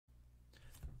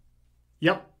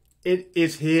Yep, it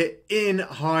is here in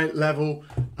high level.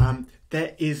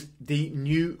 There is the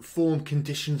new form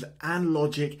conditions and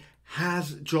logic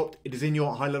has dropped. It is in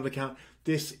your high level account.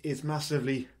 This is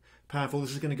massively powerful.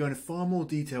 This is going to go into far more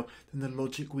detail than the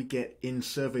logic we get in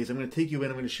surveys. I'm going to take you in,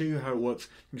 I'm going to show you how it works,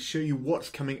 I'm going to show you what's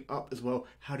coming up as well,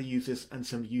 how to use this and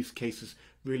some use cases.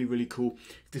 Really, really cool.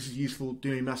 If this is useful,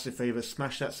 do me a massive favor,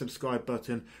 smash that subscribe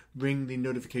button, ring the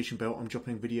notification bell. I'm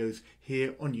dropping videos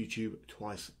here on YouTube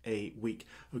twice a week.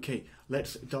 Okay,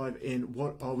 let's dive in.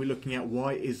 What are we looking at?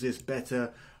 Why is this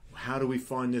better? How do we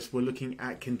find this? We're looking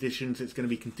at conditions. It's going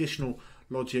to be conditional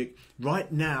logic.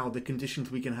 Right now, the conditions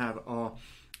we can have are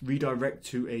redirect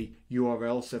to a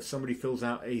URL. So if somebody fills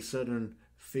out a certain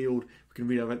field, we can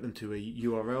redirect them to a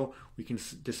URL. We can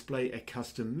display a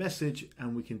custom message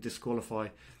and we can disqualify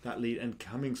that lead. And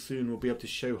coming soon, we'll be able to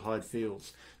show hide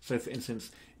fields. So for instance,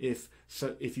 if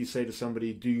you say to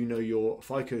somebody, do you know your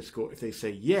FICO score? If they say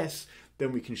yes,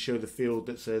 then we can show the field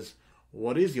that says,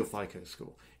 what is your FICO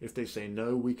score? If they say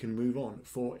no, we can move on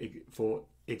for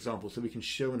example. So we can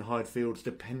show and hide fields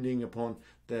depending upon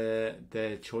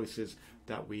their choices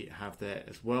that we have there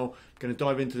as well. I'm going to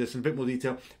dive into this in a bit more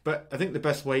detail, but I think the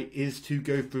best way is to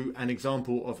go through an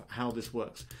example of how this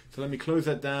works. So let me close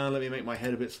that down. Let me make my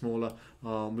head a bit smaller.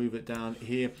 I'll move it down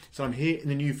here. So I'm here in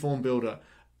the new form builder.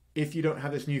 If you don't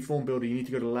have this new form builder, you need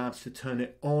to go to labs to turn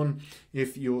it on.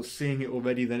 If you're seeing it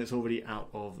already, then it's already out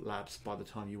of labs by the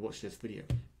time you watch this video.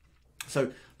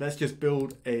 So let's just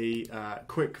build a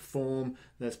quick form.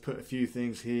 Let's put a few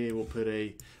things here. We'll put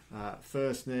a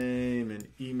first name, an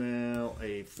email,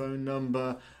 a phone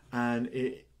number, and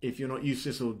if you're not used to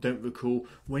this or don't recall,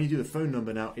 when you do the phone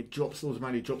number now, it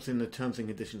automatically drops in the terms and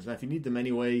conditions. Now, if you need them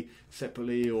anyway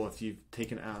separately, or if you've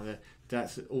taken it out of there,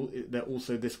 they're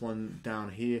also this one down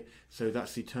here. So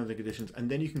that's the terms and conditions, and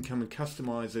then you can come and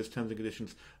customize those terms and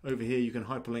conditions. Over here, you can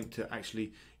hyperlink to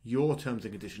actually your terms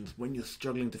and conditions. When you're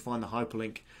struggling to find the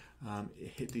hyperlink,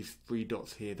 hit these three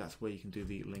dots here. That's where you can do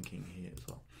the linking here as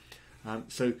well.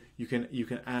 So you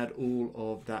can add all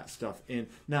of that stuff in.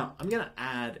 Now I'm going to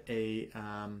add a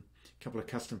couple of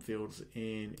custom fields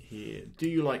in here. Do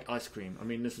you like ice cream? I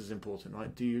mean, this is important,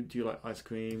 right? Do you like ice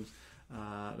creams?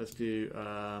 Let's do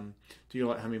you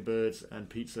like hummingbirds and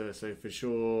pizza? So for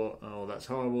sure, oh, that's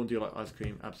horrible. Do you like ice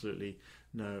cream? Absolutely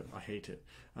no, I hate it.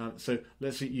 So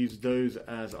let's use those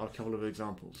as our couple of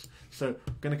examples. So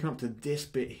I'm going to come up to this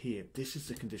bit here. This is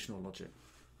the conditional logic.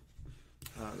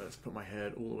 Let's put my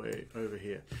head all the way over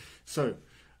here. So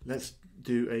let's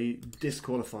do a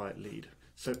disqualify lead.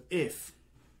 So if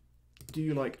do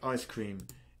you like ice cream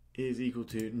is equal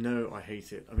to no, I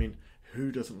hate it. I mean,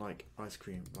 who doesn't like ice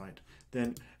cream, right?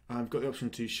 Then I've got the option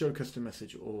to show custom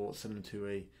message or send them to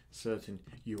a certain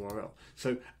URL.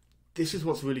 So this is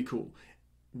what's really cool.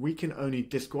 We can only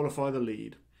disqualify the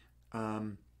lead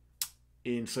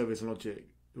in surveys and logic.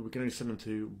 We can only send them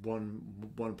to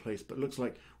one place, but it looks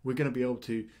like we're going to be able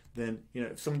to then,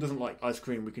 if someone doesn't like ice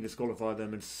cream, we can disqualify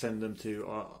them and send them to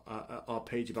our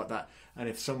page about that. And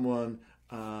if someone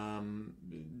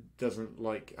doesn't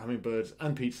like hummingbirds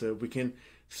and pizza, we can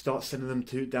start sending them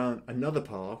down another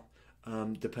path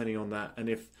depending on that. And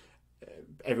if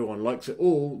everyone likes it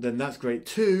all, then that's great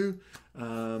too.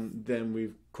 Then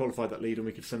we've qualified that lead and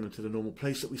we can send them to the normal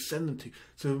place that we send them to.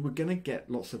 So we're going to get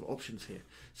lots of options here.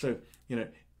 So,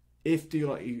 if do you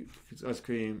like ice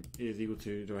cream is equal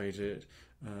to do I hate it,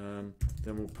 then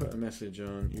we'll put a message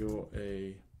on you're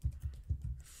a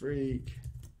freak.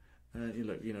 And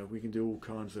look, we can do all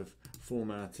kinds of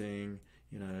formatting,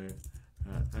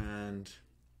 and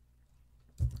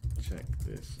check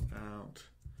this out.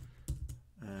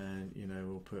 And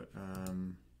we'll put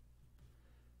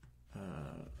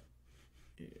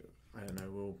I don't know,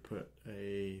 we'll put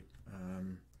a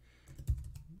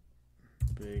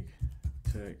big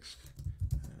text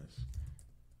as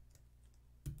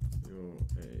you're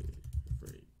a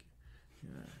freak,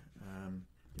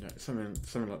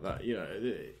 something like that.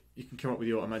 You can come up with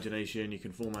your imagination. You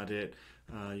can format it.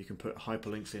 You can put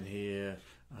hyperlinks in here.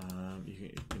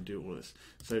 You can do all this.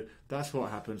 So that's what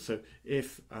happens. So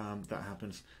if that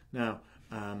happens, now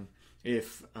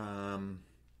if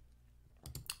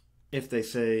they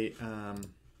say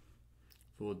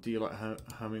for do you like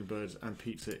hummingbirds and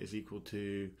pizza is equal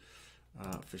to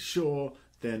for sure,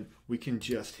 then we can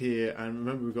just here, and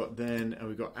remember we've got then and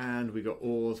we've got and we got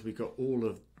ors, we've got all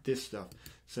of this stuff.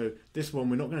 So this one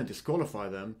we're not going to disqualify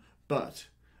them, but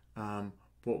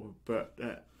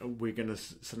we're going to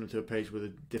send them to a page with a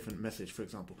different message, for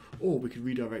example, or we could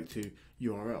redirect to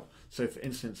URL. So for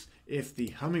instance, if the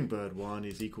hummingbird one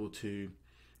is equal to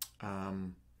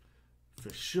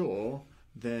for sure,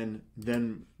 then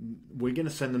we're going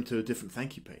to send them to a different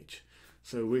thank you page.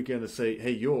 So we're going to say,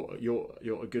 hey, you're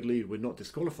a good lead. We're not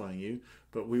disqualifying you,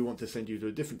 but we want to send you to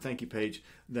a different thank you page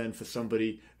than for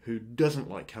somebody who doesn't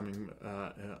like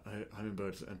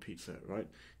hummingbirds and pizza, right?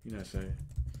 So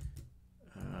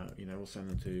we'll send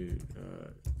them to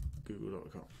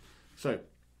google.com.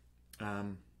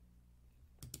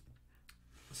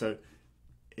 So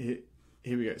here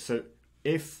we go. So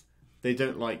if they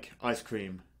don't like ice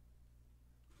cream,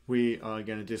 we are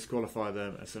going to disqualify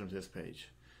them and send them to this page.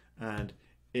 And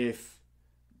if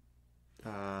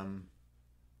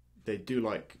they do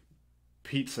like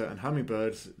pizza and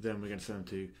hummingbirds, then we're going to send them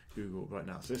to Google right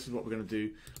now. So this is what we're going to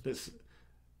do. Let's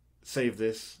save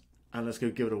this and let's go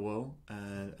give it a whirl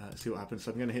and see what happens.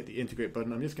 So I'm going to hit the integrate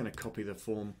button. I'm just going to copy the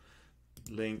form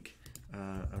link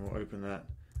and we'll open that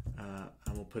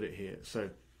and we'll put it here.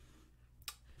 So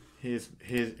here's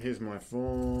my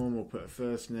form. We'll put a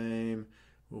first name.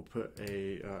 We'll put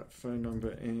a phone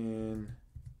number in.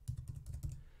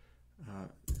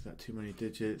 Is that too many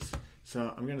digits?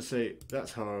 So I'm going to say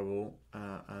that's horrible,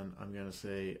 and I'm going to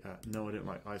say no, I don't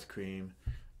like ice cream,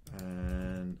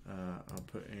 and I'll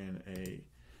put in a.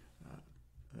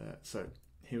 So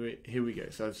here we go.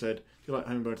 So I've said, do you like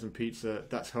hummingbirds and pizza?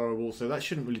 That's horrible. So that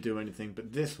shouldn't really do anything.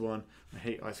 But this one, I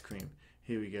hate ice cream.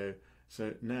 Here we go.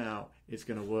 So now it's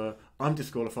going to work. I'm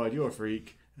disqualified. You're a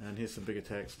freak. And here's some bigger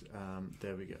text.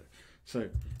 There we go. So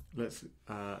let's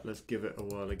give it a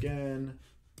whirl again.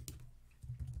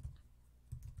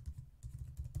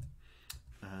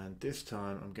 And this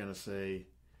time I'm going to say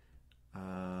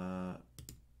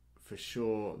for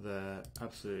sure they're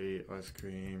absolutely ice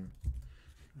cream.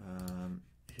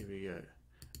 Here we go.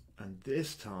 And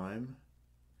this time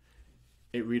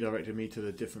it redirected me to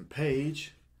the different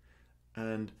page.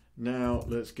 And now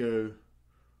let's go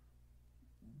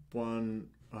one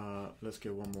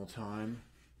more time.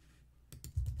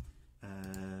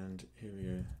 And here we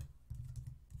go.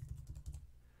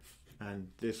 And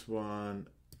this one,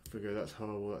 figure that's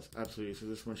horrible, that's absolutely, so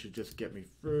this one should just get me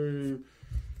through.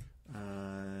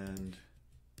 And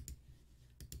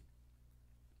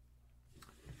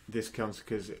this comes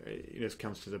because this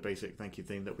comes to the basic thank you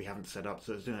thing that we haven't set up.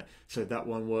 So that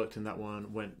one worked and that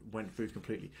one went through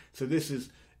completely. So this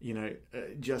is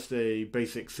just a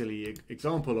basic silly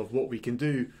example of what we can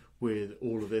do with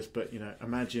all of this. But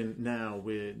imagine now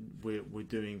we're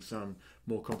doing some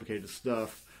more complicated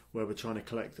stuff where we're trying to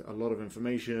collect a lot of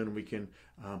information. We can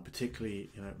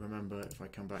particularly remember, if I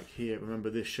come back here, remember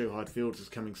this show hide fields is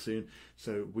coming soon,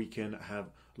 so we can have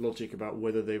logic about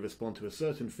whether they respond to a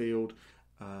certain field.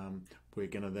 We're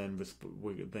then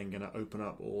going to open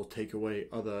up or take away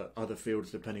other fields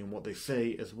depending on what they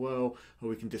say as well. Or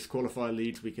we can disqualify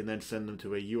leads. We can then send them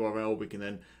to a URL. We can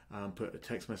then put a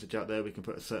text message out there. We can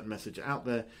put a certain message out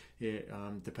there here,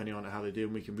 depending on how they do,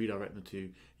 and we can redirect them to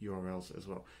URLs as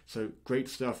well. So great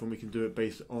stuff, and we can do it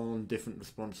based on different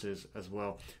responses as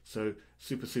well. So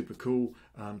super cool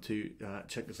to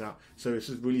check this out. So this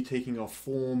is really taking our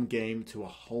form game to a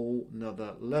whole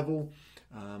nother level.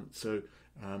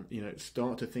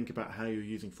 Start to think about how you're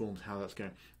using forms, how that's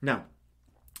going. Now,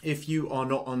 if you are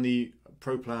not on the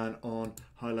pro plan on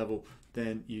high level,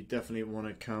 then you definitely want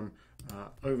to come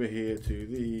over here to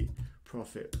the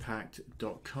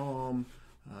profitpact.com.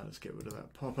 Let's get rid of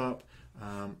that pop-up.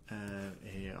 And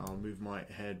here I'll move my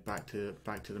head back to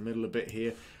the middle a bit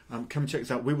here. Come check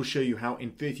this out. We will show you how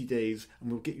in 30 days,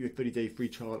 and we'll get you a 30-day free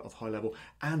trial of high level,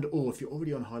 and or if you're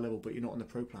already on high level but you're not on the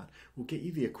pro plan, we'll get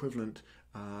you the equivalent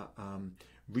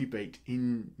rebate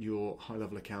in your high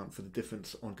level account for the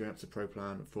difference on going up to pro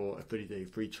plan for a 30-day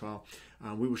free trial.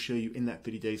 We will show you in that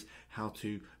 30 days how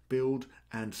to build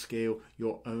and scale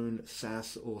your own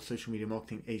SaaS or social media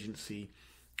marketing agency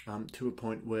to a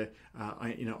point where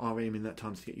our aim in that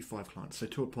time is to get you 5 clients. So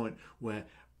to a point where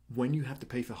when you have to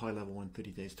pay for high level in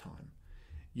 30 days time,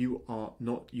 you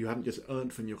haven't just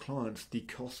earned from your clients the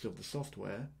cost of the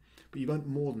software, but you've earned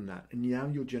more than that. And now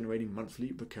you're generating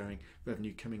monthly recurring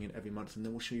revenue coming in every month. And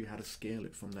then we'll show you how to scale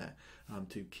it from there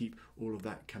to keep all of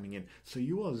that coming in. So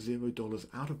you are $0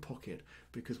 out of pocket,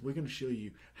 because we're going to show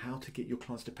you how to get your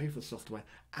clients to pay for the software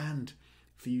and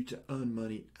for you to earn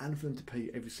money and for them to pay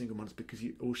you every single month, because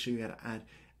we'll show you how to add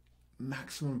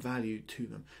maximum value to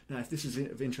them. Now, if this is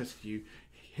of interest to you,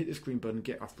 hit this green button,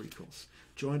 get our free course.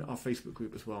 Join our Facebook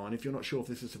group as well. And if you're not sure if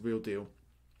this is a real deal,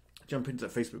 jump into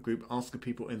that Facebook group, ask the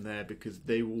people in there, because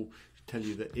they will tell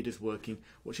you that it is working.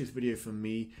 Watch this video from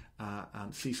me,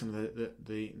 see some of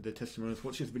the testimonials.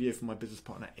 Watch this video from my business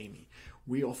partner, Amy.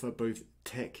 We offer both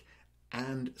tech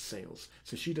and sales.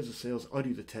 So she does the sales, I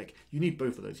do the tech. You need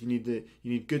both of those. You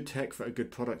need good tech for a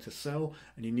good product to sell,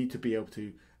 and you need to be able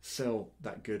to sell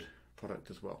that good product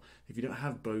as well. If you don't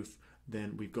have both,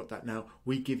 then we've got that now.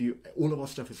 We give you, all of our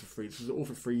stuff is for free. This is all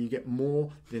for free. You get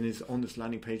more than is on this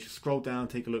landing page. Scroll down,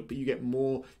 take a look, but you get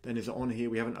more than is on here.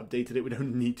 We haven't updated it. We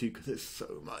don't need to because there's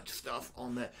so much stuff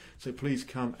on there. So please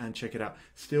come and check it out.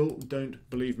 Still don't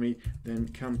believe me? Then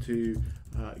come to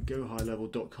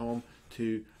GoHighLevel.com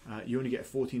to, you only get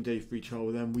a 14-day free trial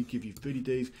with them. We give you 30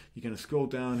 days. You're going to scroll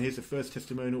down. Here's the first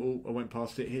testimonial. I went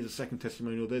past it. Here's a second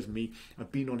testimonial. There's me.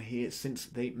 I've been on here since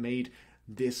they made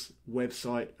this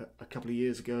website a couple of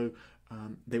years ago.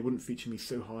 They wouldn't feature me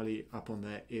so highly up on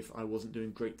there if I wasn't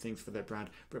doing great things for their brand,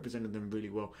 representing them really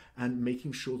well, and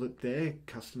making sure that their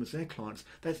customers, their clients,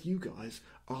 that's you guys,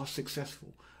 are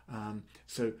successful.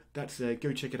 So that's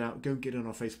go check it out. Go get on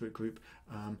our Facebook group.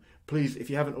 Please, if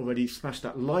you haven't already, smash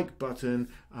that like button,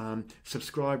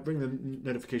 subscribe, ring the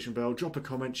notification bell, drop a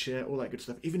comment, share, all that good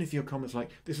stuff. Even if your comment's like,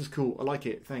 this is cool, I like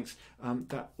it, thanks,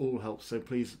 that all helps. So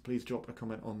please drop a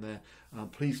comment on there.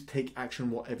 Please take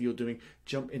action, whatever you're doing.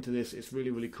 Jump into this. It's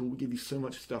really, really cool. We give you so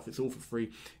much stuff. It's all for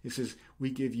free. This is, we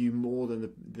give you more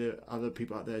than the other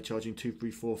people out there charging 2,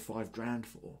 3, 4, 5 grand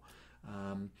for.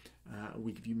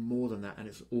 We give you more than that, and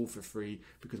it's all for free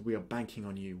because we are banking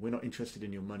on you. We're not interested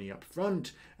in your money up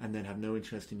front and then have no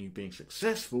interest in you being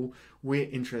successful. We're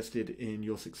interested in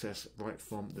your success right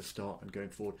from the start and going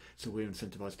forward. So we're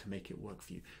incentivized to make it work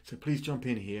for you. So please jump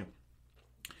in here,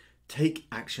 take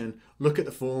action, look at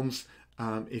the forms.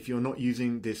 If you're not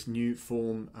using this new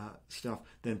form stuff,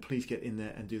 then please get in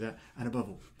there and do that. And above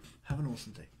all, have an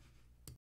awesome day.